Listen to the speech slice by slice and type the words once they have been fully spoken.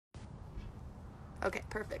Okay,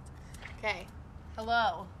 perfect. Okay,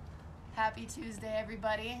 hello. Happy Tuesday,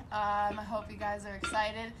 everybody. I hope you guys are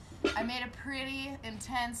excited. I made a pretty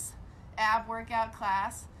intense ab workout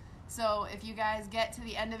class. So if you guys get to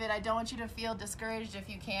the end of it, I don't want you to feel discouraged if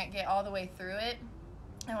you can't get all the way through it.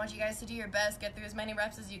 I want you guys to do your best, get through as many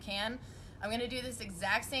reps as you can. I'm going to do this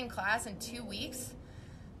exact same class in 2 weeks.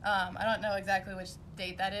 I don't know exactly which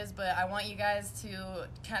date that is, but I want you guys to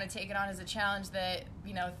kind of take it on as a challenge that,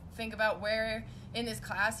 think about where in this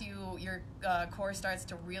class your core starts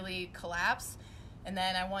to really collapse. And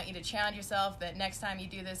then I want you to challenge yourself that next time you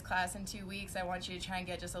do this class in 2 weeks, I want you to try and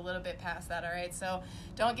get just a little bit past that, all right? So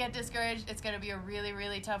don't get discouraged. It's going to be a really,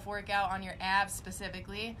 really tough workout on your abs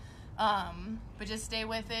specifically. But just stay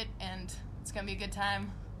with it, and it's going to be a good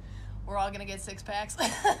time. We're all going to get six packs,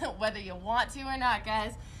 whether you want to or not,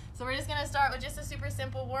 guys. So we're just going to start with just a super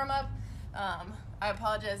simple warm-up. I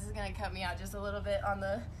apologize, this is going to cut me out just a little bit on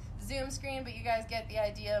the Zoom screen, but you guys get the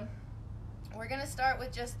idea. We're going to start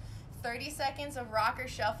with just 30 seconds of rock or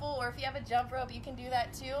shuffle, or if you have a jump rope, you can do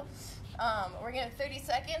that too. We're going to 30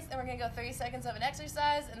 seconds, then we're going to go 30 seconds of an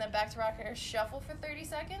exercise, and then back to rock or shuffle for 30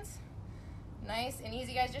 seconds. Nice and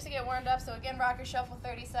easy, guys, just to get warmed up. So again, rock or shuffle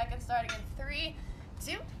 30 seconds, starting in 3,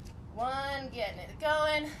 2, 1, getting it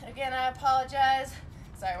going. Again, I apologize.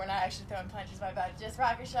 Sorry, we're not actually throwing punches, my bad. Just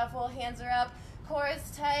rock or shuffle, hands are up, core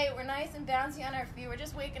is tight. We're nice and bouncy on our feet. We're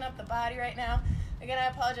just waking up the body right now. Again, I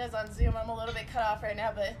apologize on Zoom. I'm a little bit cut off right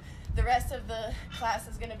now, but the rest of the class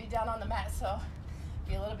is going to be down on the mat, so it'll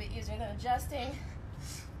be a little bit easier than adjusting.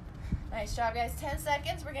 Nice job, guys. 10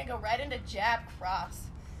 seconds. We're going to go right into jab cross.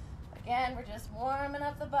 Again, we're just warming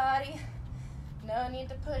up the body. No need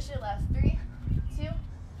to push it. Last 3, 2,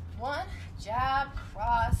 1. Jab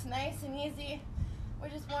cross. Nice and easy. We're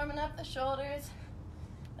just warming up the shoulders.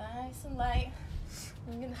 Nice and light.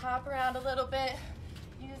 We can hop around a little bit.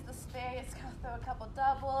 Use the space. Throw a couple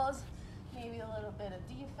doubles. Maybe a little bit of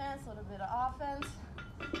defense, a little bit of offense.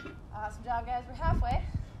 Awesome job, guys. We're halfway.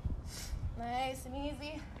 Nice and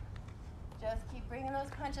easy. Just keep bringing those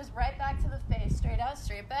punches right back to the face. Straight out,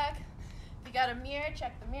 straight back. If you got a mirror,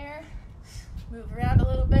 check the mirror. Move around a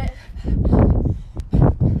little bit.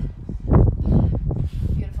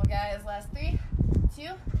 Beautiful, guys. Last 3, 2,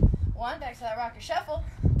 1. Back to that rocker shuffle.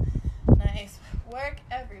 Nice work,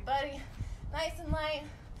 everybody. Nice and light.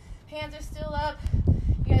 Hands are still up.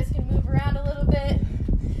 You guys can move around a little bit,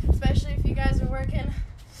 especially if you guys are working.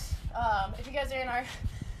 If you guys are in our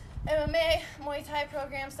MMA, Muay Thai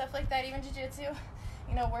program, stuff like that, even Jiu-Jitsu,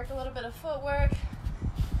 work a little bit of footwork,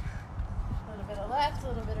 a little bit of left, a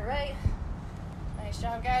little bit of right. Nice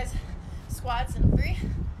job, guys. Squats in 3,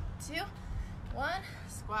 2, 1.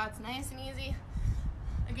 Squats nice and easy.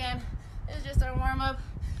 Again, this is just our warm-up,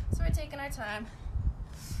 so we're taking our time.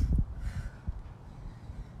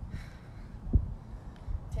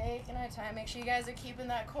 Taking our time. Make sure you guys are keeping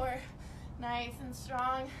that core nice and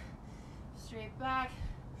strong. Straight back.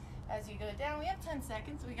 As you go down, we have 10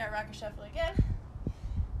 seconds. We got rocker shuffle again.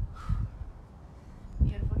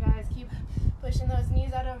 Beautiful, guys. Keep pushing those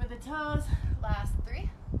knees out over the toes. Last 3,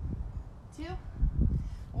 2,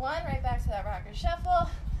 1. Right back to that rocker shuffle.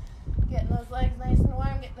 Getting those legs nice and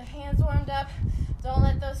warm. Getting the hands warmed up. Don't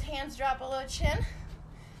let those hands drop below chin.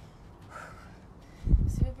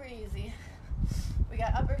 Super easy. We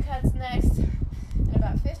got uppercuts next in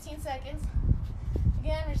about 15 seconds.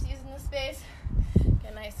 Again, we're just using the space.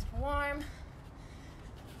 Get nice and warm.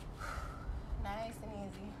 Nice and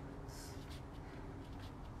easy.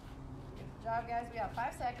 Good job, guys. We got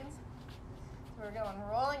 5 seconds. So we're going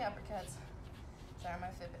rolling uppercuts. Sorry, my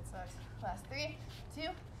Fitbit sucks. Last 3, 2,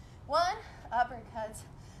 1. Uppercuts.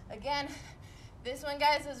 Again, this one,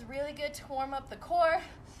 guys, is really good to warm up the core.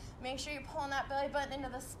 Make sure you're pulling that belly button into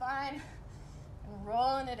the spine.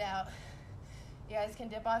 Rolling it out. You guys can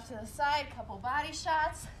dip off to the side, couple body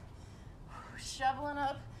shots. Shoveling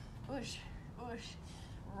up, whoosh, whoosh.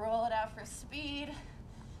 Roll it out for speed.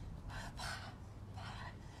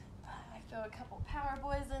 Throw a couple power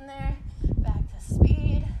boys in there. Back to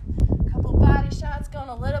speed. Couple body shots, going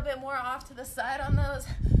a little bit more off to the side on those.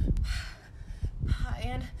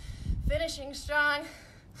 And finishing strong.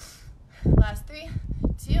 Last 3,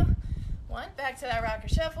 2, 1. Back to that rocker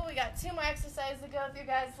shuffle. We got 2 more exercises to go through,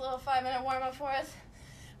 guys. A little 5-minute warm-up for us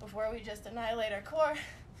before we just annihilate our core.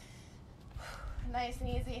 Nice and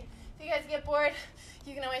easy. If you guys get bored,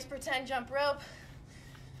 you can always pretend jump rope.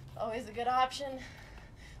 Always a good option.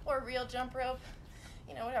 Or real jump rope.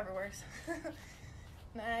 Whatever works.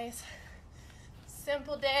 Nice.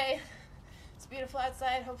 Simple day. It's beautiful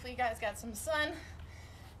outside. Hopefully you guys got some sun.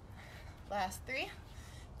 Last 3,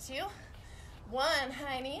 2, 1.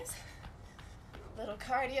 High knees. Little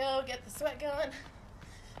cardio, get the sweat going.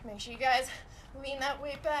 Make sure you guys lean that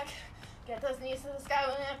weight back. Get those knees to the sky.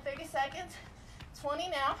 We only have 30 seconds. 20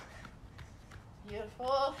 now.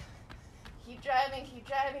 Beautiful. Keep driving, keep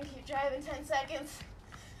driving, keep driving. 10 seconds.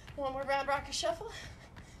 One more round rocker shuffle.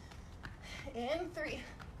 In 3,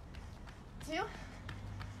 2,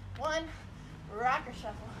 1. Rocker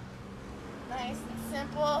shuffle. Nice and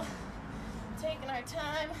simple. Taking our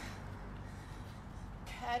time.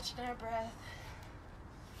 Catching our breath.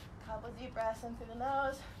 Couple deep breaths in through the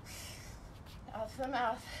nose. Out through the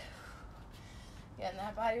mouth. Getting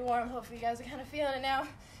that body warm. Hopefully you guys are kind of feeling it now.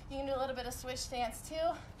 You can do a little bit of switch stance too.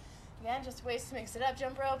 Again, just ways to mix it up.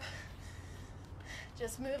 Jump rope.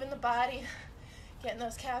 Just moving the body. Getting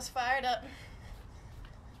those calves fired up.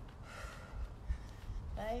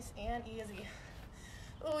 Nice and easy.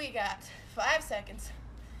 Oh, we got 5 seconds.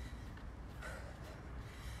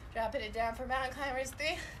 Dropping it down for mountain climbers.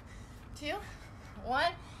 3, 2,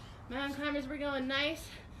 1. Mountain climbers, we're going nice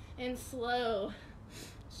and slow.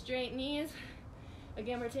 Straight knees.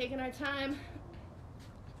 Again, we're taking our time.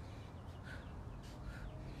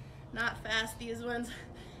 Not fast, these ones.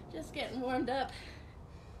 Just getting warmed up.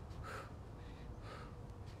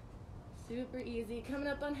 Super easy. Coming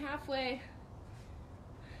up on halfway.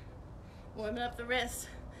 Warming up the wrists.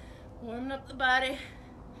 Warming up the body.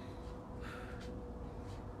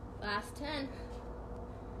 Last 10.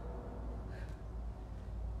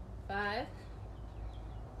 5,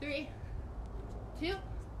 3, 2,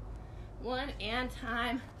 1, and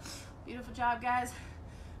time. Beautiful job, guys.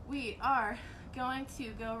 We are going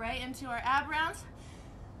to go right into our ab rounds.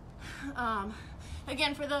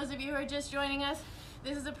 Again, for those of you who are just joining us,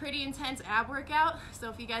 this is a pretty intense ab workout. So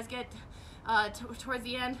if you guys get towards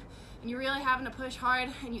the end and you're really having to push hard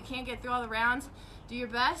and you can't get through all the rounds, do your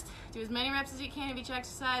best. Do as many reps as you can of each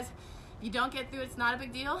exercise. If you don't get through, it's not a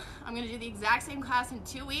big deal. I'm gonna do the exact same class in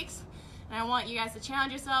 2 weeks, and I want you guys to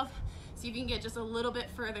challenge yourself, see if you can get just a little bit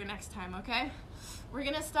further next time, okay? We're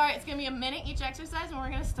gonna start, it's gonna be a minute each exercise, and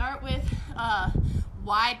we're gonna start with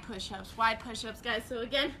wide push-ups, guys. So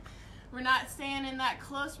again, we're not staying in that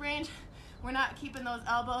close range. We're not keeping those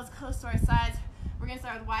elbows close to our sides. We're gonna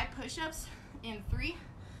start with wide push-ups in 3,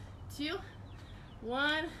 2,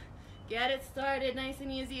 1. Get it started, nice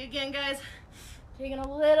and easy. Again, guys, taking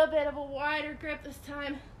a little bit of a wider grip this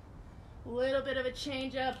time. A little bit of a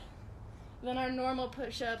change up than our normal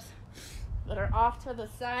push-ups that are off to the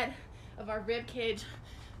side of our rib cage.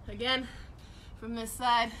 Again, from this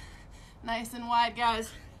side, nice and wide,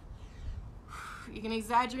 guys. You can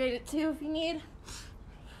exaggerate it too if you need.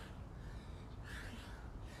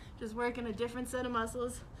 Just working a different set of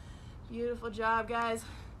muscles. Beautiful job, guys.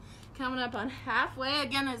 Coming up on halfway.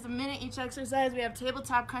 Again, there's a minute each exercise. We have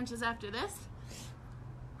tabletop crunches after this.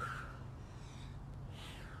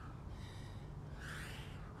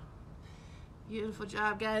 Beautiful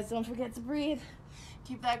job, guys. Don't forget to breathe.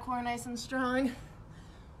 Keep that core nice and strong.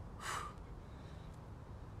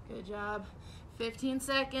 Good job. 15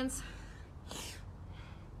 seconds.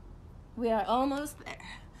 We are almost there.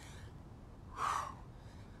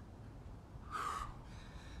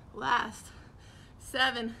 Last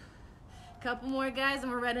 7. Couple more, guys,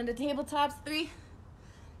 and we're right into tabletops. 3,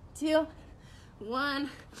 2, 1.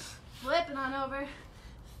 Flipping on over.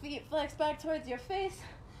 Feet flex back towards your face.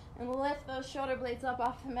 And lift those shoulder blades up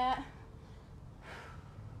off the mat.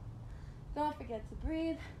 Don't forget to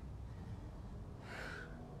breathe.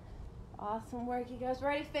 Awesome work, you guys. We're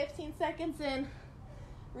already 15 seconds in.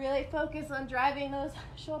 Really focus on driving those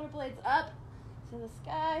shoulder blades up to the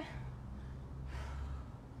sky.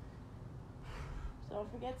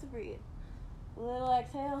 Don't forget to breathe. Little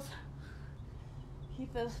exhales.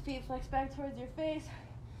 Keep those feet flexed back towards your face.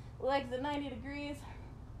 Legs at 90 degrees.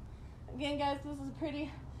 Again, guys, this is a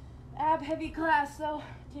pretty ab heavy class, so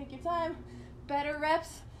take your time. Better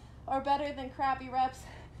reps are better than crappy reps.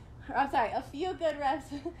 I'm sorry, a few good reps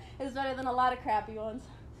is better than a lot of crappy ones.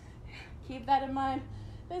 Keep that in mind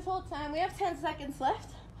this whole time. We have 10 seconds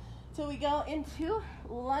left till we go into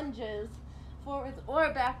lunges, forwards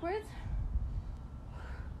or backwards.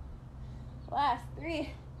 Last 3,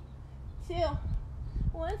 2,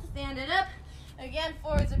 1. Stand it up. Again,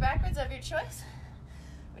 forwards or backwards of your choice,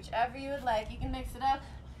 whichever you would like. You can mix it up.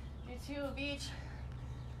 Do 2 of each.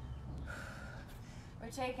 We're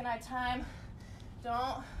taking our time.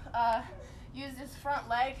 Don't use this front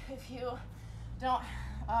leg if you don't,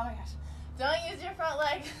 oh my gosh. Don't use your front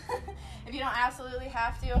leg if you don't absolutely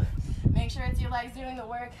have to. Make sure it's your legs doing the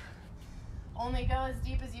work. Only go as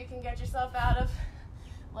deep as you can get yourself out of.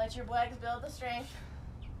 Let your legs build the strength.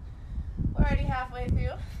 We're already halfway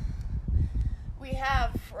through. We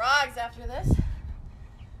have frogs after this.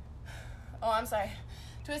 Oh, I'm sorry.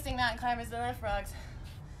 Twisting mountain climbers and then frogs.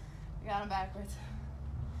 I got them backwards.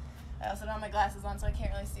 I also don't have my glasses on, so I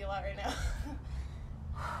can't really see a lot right now.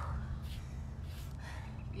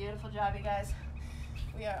 Beautiful job, you guys.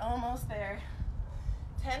 We are almost there.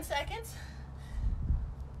 10 seconds.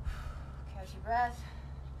 Catch your breath.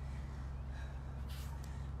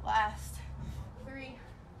 Last 3,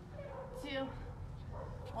 2,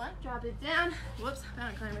 1. Drop it down. Whoops,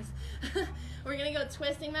 mountain climbers. We're gonna go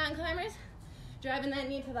twisting mountain climbers. Driving that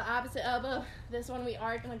knee to the opposite elbow. This one we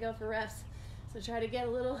are gonna go for reps. So try to get a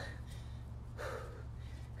little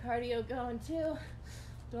cardio going too.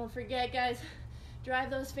 Don't forget, guys, drive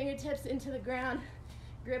those fingertips into the ground.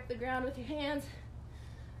 Grip the ground with your hands.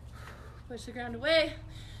 Push the ground away.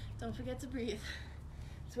 Don't forget to breathe.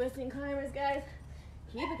 Twisting climbers, guys.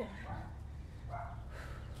 Keep it going.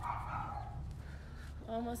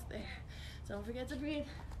 Almost there. Don't forget to breathe.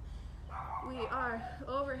 We are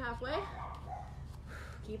over halfway.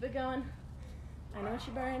 Keep it going. I know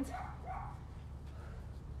she burns.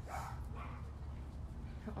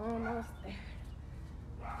 Almost there.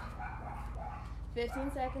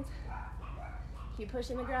 15 seconds. Keep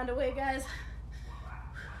pushing the ground away, guys.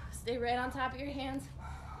 Stay right on top of your hands.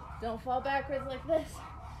 Don't fall backwards like this.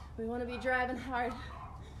 We want to be driving hard.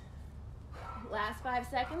 Last 5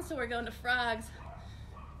 seconds, so we're going to frogs.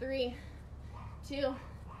 3, 2,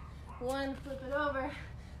 1. Flip it over.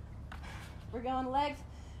 We're going legs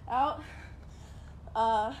out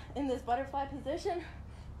in this butterfly position.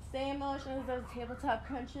 Same motion as those tabletop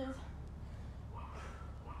crunches.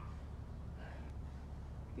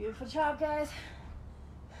 Beautiful job, guys.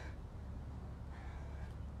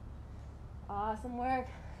 Awesome work.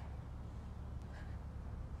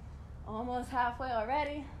 Almost halfway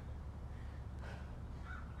already.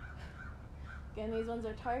 Again, these ones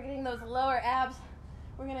are targeting those lower abs.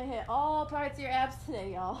 We're gonna hit all parts of your abs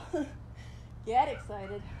today, y'all. Get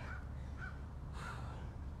excited.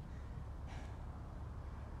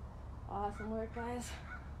 Awesome work, guys.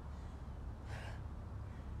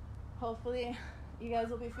 Hopefully you guys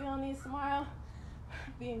will be feeling these tomorrow.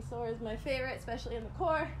 Being sore is my favorite, especially in the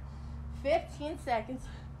core. 15 seconds.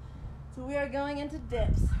 So we are going into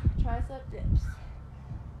dips, tricep dips.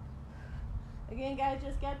 Again, guys,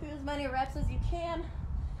 just get through as many reps as you can.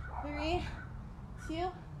 3,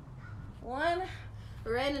 2, 1.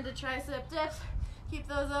 Right into tricep dips. Keep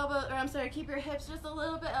those elbows, keep your hips just a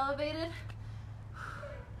little bit elevated.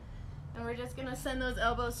 And we're just gonna send those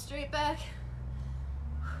elbows straight back.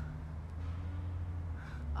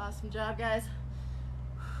 Awesome job, guys.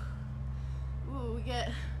 Ooh, we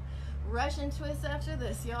get Russian twists after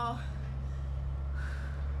this, y'all.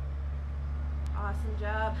 Awesome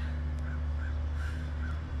job.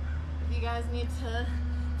 If you guys need to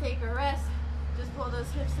take a rest, just pull those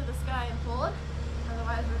hips to the sky and hold.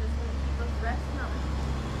 Otherwise, we're just gonna keep those reps going.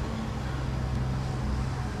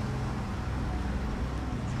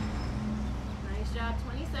 Nice job,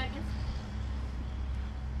 20 seconds.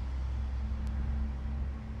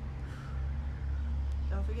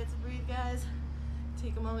 Don't forget to breathe, guys.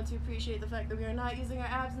 Take a moment to appreciate the fact that we are not using our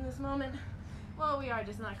abs in this moment. Well, we are,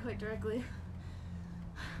 just not quite directly.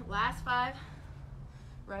 Last 5.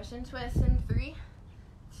 Russian twist in 3,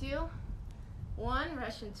 2, 1.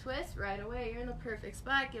 Russian twist right away. You're in the perfect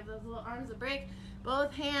spot. Give those little arms a break.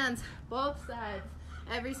 Both hands, both sides,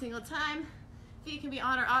 every single time. Feet can be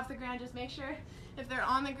on or off the ground. Just make sure if they're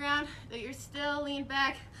on the ground that you're still leaned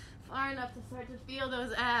back far enough to start to feel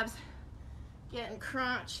those abs getting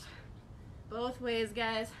crunched. Both ways,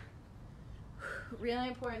 guys. Really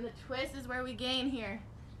important. The twist is where we gain here.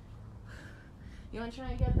 You want to try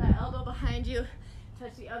and get that elbow behind you.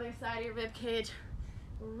 Touch the other side of your rib cage.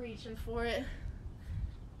 Reaching for it.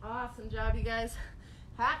 Awesome job, you guys.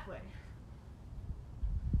 Halfway.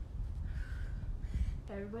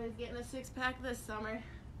 Everybody's getting a 6-pack this summer,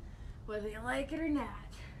 whether you like it or not.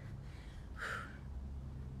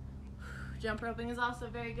 Jump roping is also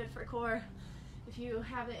very good for core. If you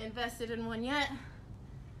haven't invested in one yet,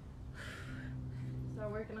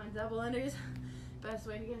 start working on double unders. Best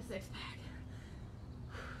way to get a 6-pack.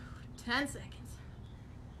 10 seconds.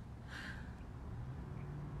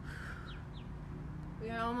 We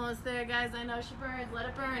are almost there, guys. I know she burns. Let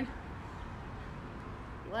it burn.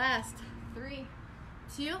 Last 3,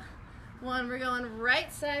 2, 1. We're going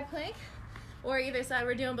right side plank, or either side.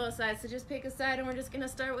 We're doing both sides, so just pick a side, and we're just gonna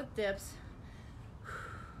start with dips.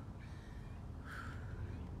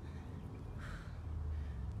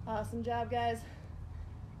 Awesome job, guys.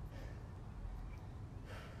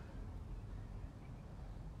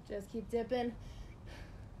 Just keep dipping.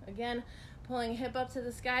 Again, pulling hip up to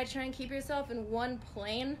the sky. Try and keep yourself in one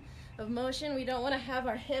plane of motion. We don't want to have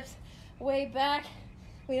our hips weight back.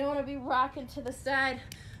 We don't want to be rocking to the side.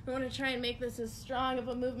 We want to try and make this as strong of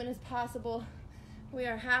a movement as possible. We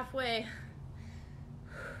are halfway.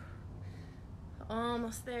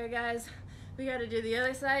 Almost there, guys. We got to do the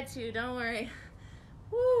other side too, don't worry.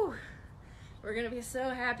 Woo! We're going to be so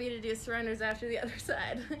happy to do surrenders after the other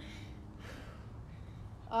side.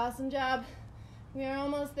 Awesome job. We are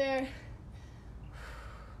almost there.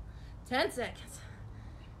 10 seconds.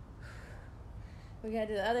 We got to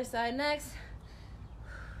do the other side next.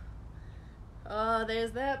 Oh,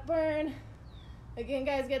 there's that burn. Again,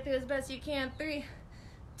 guys, get through as best you can. 3,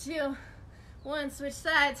 2, 1, switch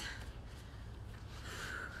sides.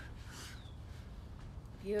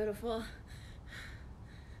 Beautiful.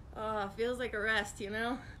 Oh, feels like a rest, you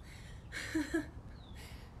know?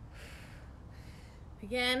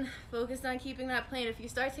 Again, focused on keeping that plane. If you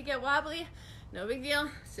start to get wobbly, no big deal.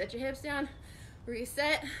 Set your hips down,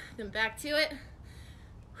 reset, then back to it.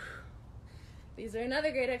 These are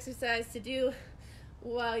another great exercise to do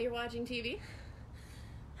while you're watching TV.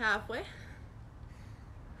 Halfway.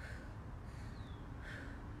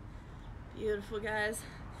 Beautiful, guys.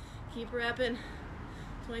 Keep repping.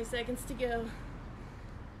 20 seconds to go.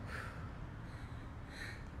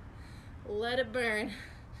 Let it burn.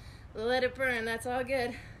 Let it burn. That's all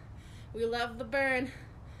good. We love the burn.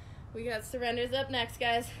 We got surrenders up next,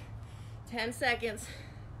 guys. 10 seconds.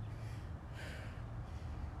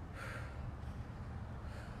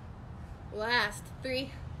 Last.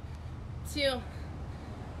 3, 2,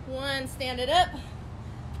 1. Stand it up.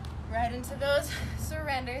 Right into those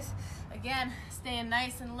surrenders. Again, staying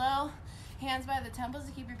nice and low. Hands by the temples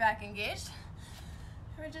to keep your back engaged.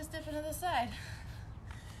 We're just dipping to the side.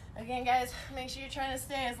 Again, guys, make sure you're trying to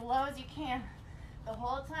stay as low as you can the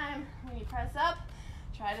whole time. When you press up,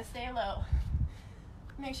 try to stay low.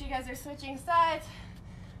 Make sure you guys are switching sides,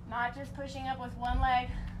 not just pushing up with one leg.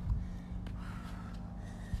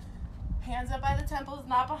 Hands up by the temples,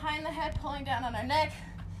 not behind the head, pulling down on our neck.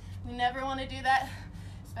 We never want to do that,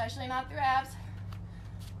 especially not through abs.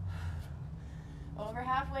 Over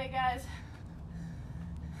halfway, guys.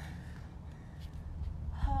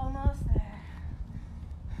 Almost there.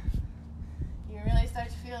 You can really start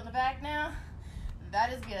to feel in the back now.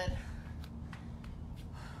 That is good.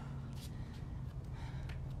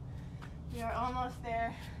 We are almost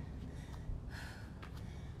there.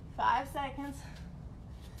 5 seconds.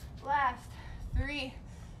 Last. 3,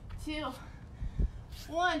 2,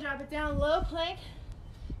 1. Drop it down, low plank,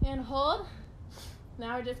 and hold.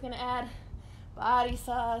 Now we're just gonna add body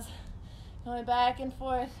saws, going back and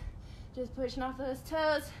forth, just pushing off those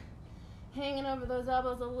toes, hanging over those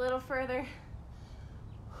elbows a little further.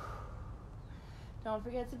 Don't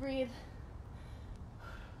forget to breathe.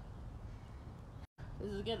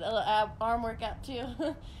 This is a good little arm workout too.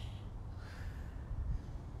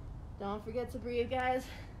 Don't forget to breathe, guys.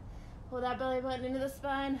 Pull that belly button into the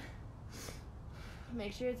spine.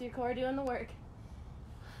 Make sure it's your core doing the work.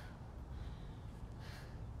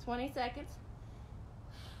 20 seconds.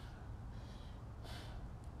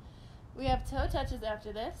 We have toe touches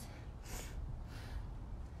after this.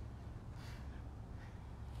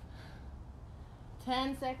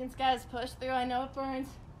 10 seconds, guys. Push through. I know it burns.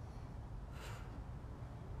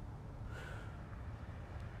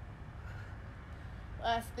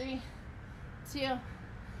 Last 3, 2,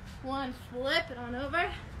 1. Flip it on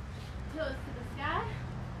over. Toes to the sky.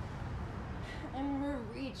 And we're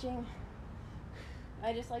reaching.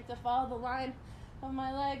 I just like to follow the line of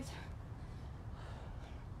my legs.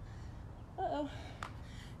 Uh-oh.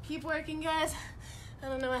 Keep working, guys. I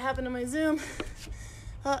don't know what happened to my Zoom.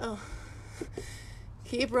 Uh-oh.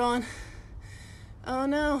 Keep rolling. Oh,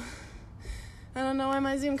 no. I don't know why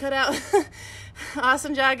my Zoom cut out.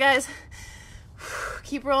 Awesome job, guys.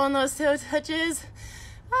 Keep rolling those toe touches.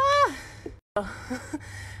 Ah!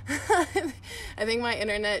 I think my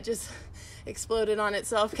internet just exploded on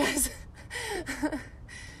itself, guys.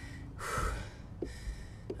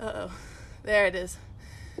 Uh-oh. There it is.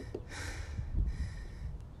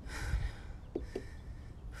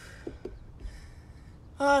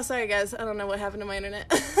 Oh, sorry, guys. I don't know what happened to my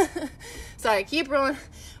internet. Sorry, keep rolling.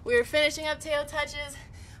 We're finishing up toe touches.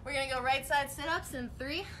 We're going to go right side sit-ups in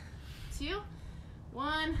 3, 2,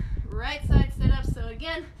 1. Right side sit-ups. So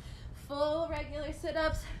again, full regular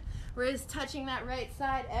sit-ups. We're just touching that right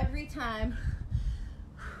side every time.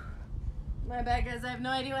 My bad, guys. I have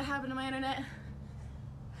no idea what happened to my internet.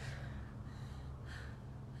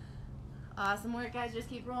 Awesome work, guys. Just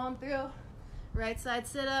keep rolling through. Right side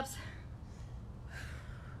sit-ups.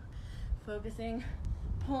 Focusing,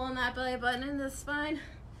 pulling that belly button into the spine.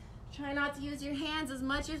 Try not to use your hands as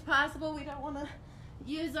much as possible. We don't want to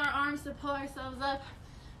use our arms to pull ourselves up.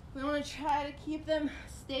 We want to try to keep them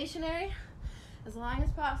stationary as long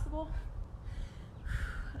as possible.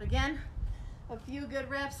 Again, a few good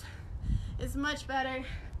reps is much better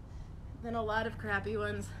than a lot of crappy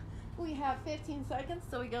ones. We have 15 seconds,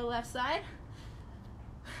 so we go left side.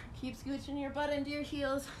 Keep scooching your butt into your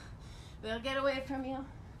heels. They'll get away from you.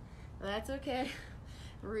 That's okay.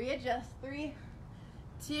 Readjust. 3,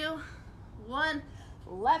 2, 1.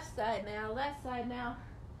 Left side now, left side now.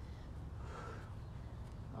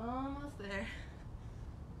 Almost there.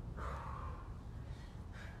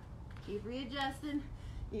 Keep readjusting.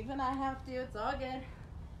 Even I have to, it's all good.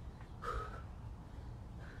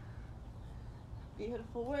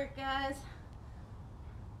 Beautiful work, guys.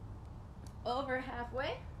 Over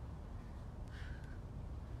halfway.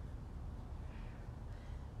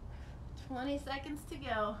 20 seconds to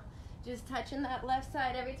go. Just touching that left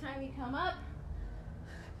side every time you come up.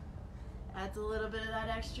 Adds a little bit of that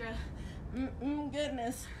extra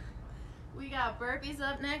goodness. We got burpees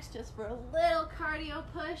up next just for a little cardio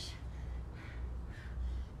push.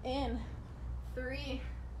 In 3,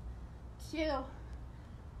 2,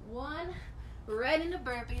 1. Right into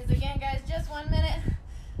burpees. Again, guys, just 1 minute.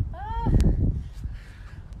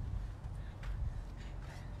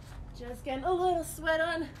 Just getting a little sweat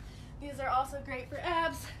on. These are also great for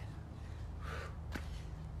abs.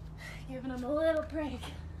 Giving them a little break.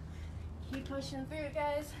 Keep pushing through,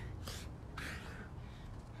 guys.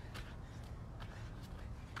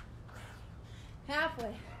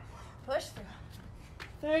 Halfway. Push through.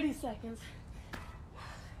 30 seconds.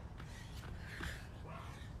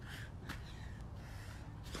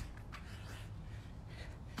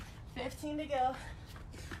 $15 to go.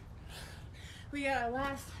 We got our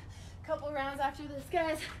last couple rounds after this,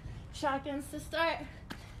 guys. Shotguns to start.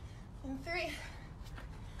 In 3,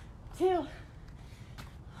 2,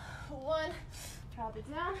 1. Drop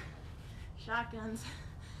it down. Shotguns.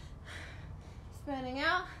 Spinning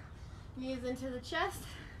out. Knees into the chest.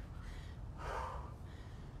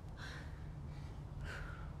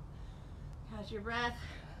 Catch your breath.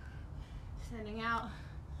 Sending out.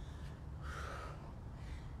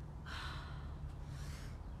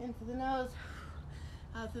 Into the nose.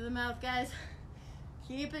 Out through the mouth, guys.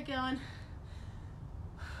 Keep it going.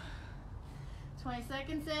 20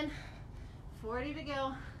 seconds in. 40 to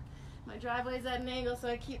go. My driveway's at an angle, so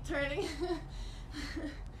I keep turning.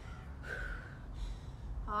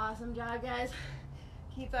 Awesome job, guys.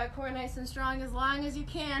 Keep that core nice and strong as long as you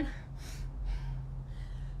can.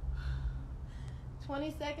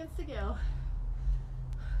 20 seconds to go.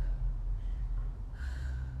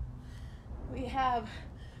 We have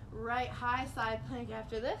right high side plank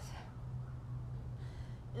after this.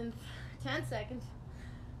 In 10 seconds.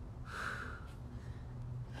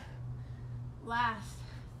 Last.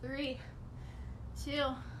 3, 2,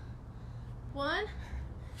 1.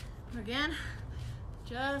 Again,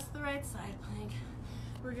 just the right side plank.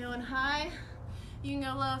 We're going high. You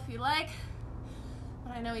can go low if you like.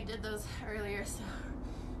 But I know we did those earlier, so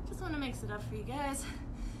just want to mix it up for you guys.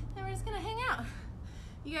 And we're just gonna hang out.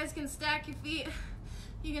 You guys can stack your feet.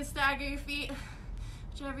 You can stagger your feet,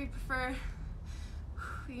 whichever you prefer.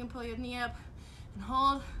 You can pull your knee up and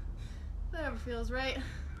hold, whatever feels right.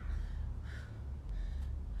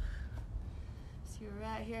 See where we're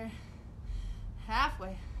at here.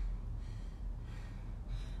 Halfway.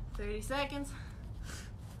 30 seconds.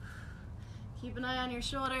 Keep an eye on your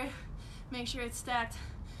shoulder. Make sure it's stacked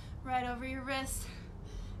right over your wrist.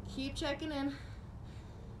 Keep checking in.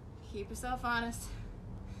 Keep yourself honest.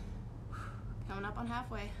 Coming up on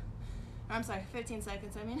halfway. Or, I'm sorry, 15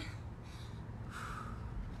 seconds, I mean.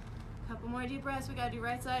 Couple more deep breaths. We gotta do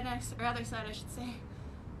right side next, or other side, I should say.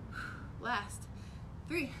 Last.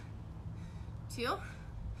 3, 2,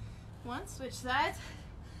 1. Switch sides.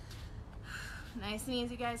 Nice and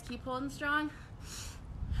easy, guys. Keep holding strong.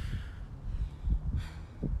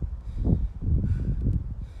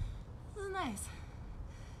 This is nice.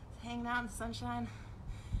 Just hanging out in the sunshine.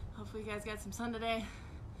 Hopefully you guys got some sun today.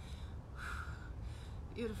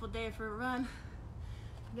 Beautiful day for a run.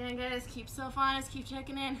 Again, guys, keep self honest, keep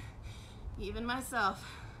checking in. Even myself.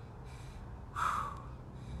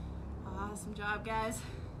 Awesome job, guys.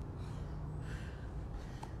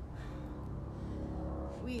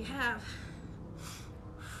 We have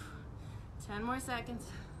 10 more seconds.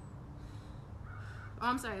 Oh,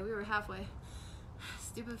 I'm sorry, we were halfway.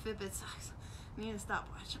 Stupid Fitbit sucks. Need a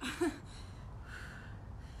stopwatch.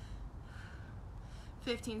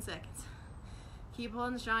 15 seconds. Keep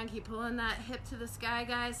holding strong, keep pulling that hip to the sky,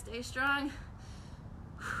 guys. Stay strong.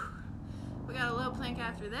 We got a low plank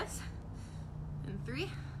after this. In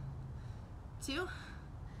 3, 2,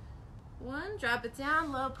 1. Drop it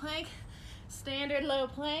down, low plank. Standard low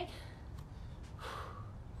plank.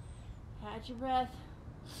 Catch your breath.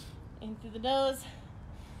 In through the nose,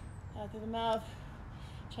 out through the mouth.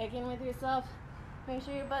 Check in with yourself. Make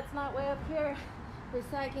sure your butt's not way up here. We're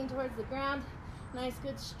sacking towards the ground. Nice,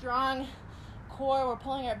 good, strong core. We're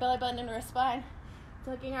pulling our belly button into our spine,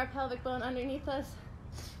 tucking our pelvic bone underneath us,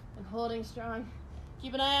 and holding strong.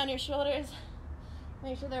 Keep an eye on your shoulders.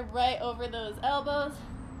 Make sure they're right over those elbows.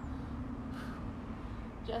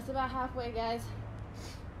 Just about halfway, guys.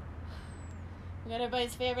 We got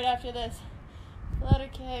everybody's favorite after this. Flutter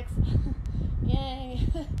kicks. Yay.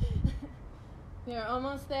 We are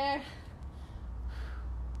almost there.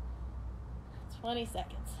 20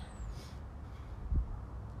 seconds.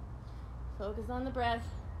 Focus on the breath.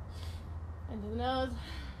 Into the nose.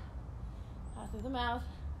 Out through the mouth.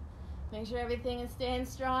 Make sure everything is staying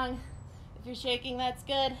strong. If you're shaking, that's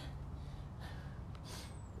good.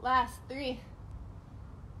 Last 3,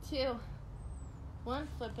 2, 1.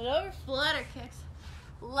 Flip it over. Flutter kicks.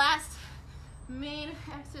 Last main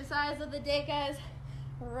exercise of the day, guys.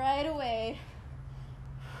 Right away.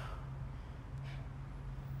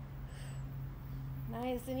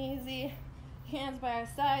 Nice and easy. Hands by our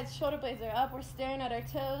sides. Shoulder blades are up. We're staring at our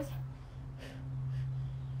toes.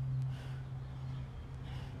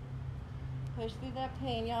 Push through that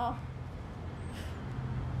pain, y'all.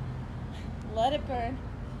 Let it burn.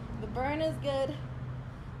 The burn is good.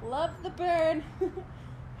 Love the burn.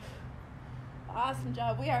 Awesome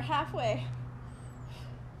job. We are halfway.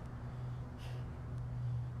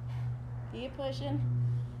 Keep pushing.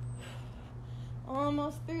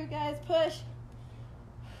 Almost through, guys. Push.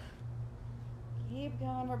 Keep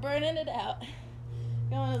going. We're burning it out.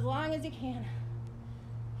 Going as long as you can.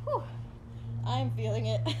 Whew. I'm feeling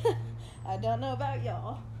it. I don't know about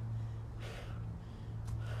y'all.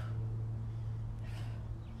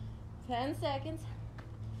 10 seconds.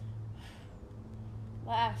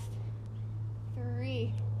 Last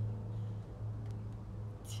 3,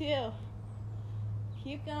 2.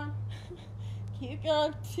 Keep going. Keep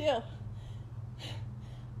going. 2,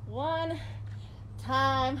 1.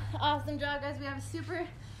 Time. Awesome job, guys. We have a super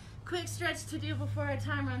quick stretch to do before our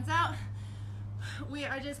time runs out. We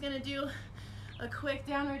are just going to do a quick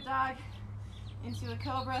downward dog into a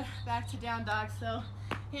cobra, back to down dog. So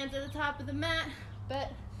hands at the top of the mat,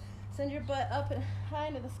 but send your butt up and high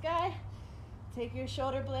into the sky. Take your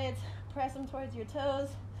shoulder blades, press them towards your toes.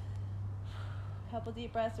 Couple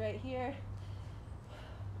deep breaths right here.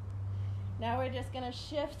 Now we're just gonna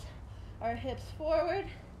shift our hips forward,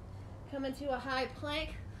 come into a high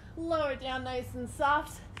plank, lower down nice and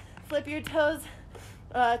soft. Flip your toes,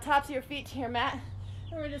 tops of your feet to your mat.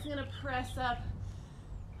 And we're just gonna press up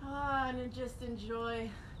and just enjoy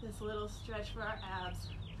this little stretch for our abs.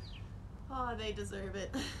 Oh, they deserve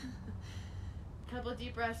it. Couple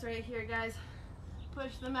deep breaths right here, guys.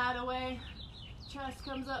 Push the mat away. Chest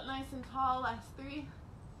comes up nice and tall. Last 3,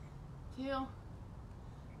 2,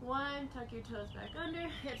 1. Tuck your toes back under,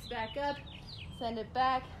 hips back up, send it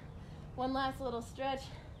back. One last little stretch.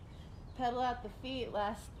 Pedal out the feet.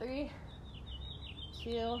 Last 3,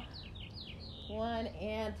 2, 1,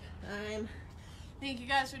 and time. Thank you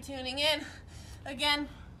guys for tuning in. Again,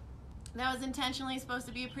 that was intentionally supposed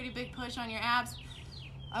to be a pretty big push on your abs.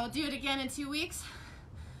 I will do it again in 2 weeks.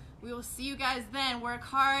 We will see you guys then. Work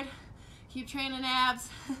hard. Keep training abs.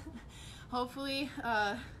 Hopefully,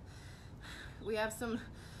 we have some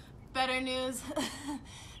better news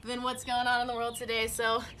than what's going on in the world today.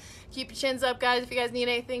 So keep your chins up, guys. If you guys need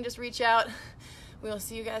anything, just reach out. We will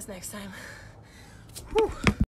see you guys next time. Whew.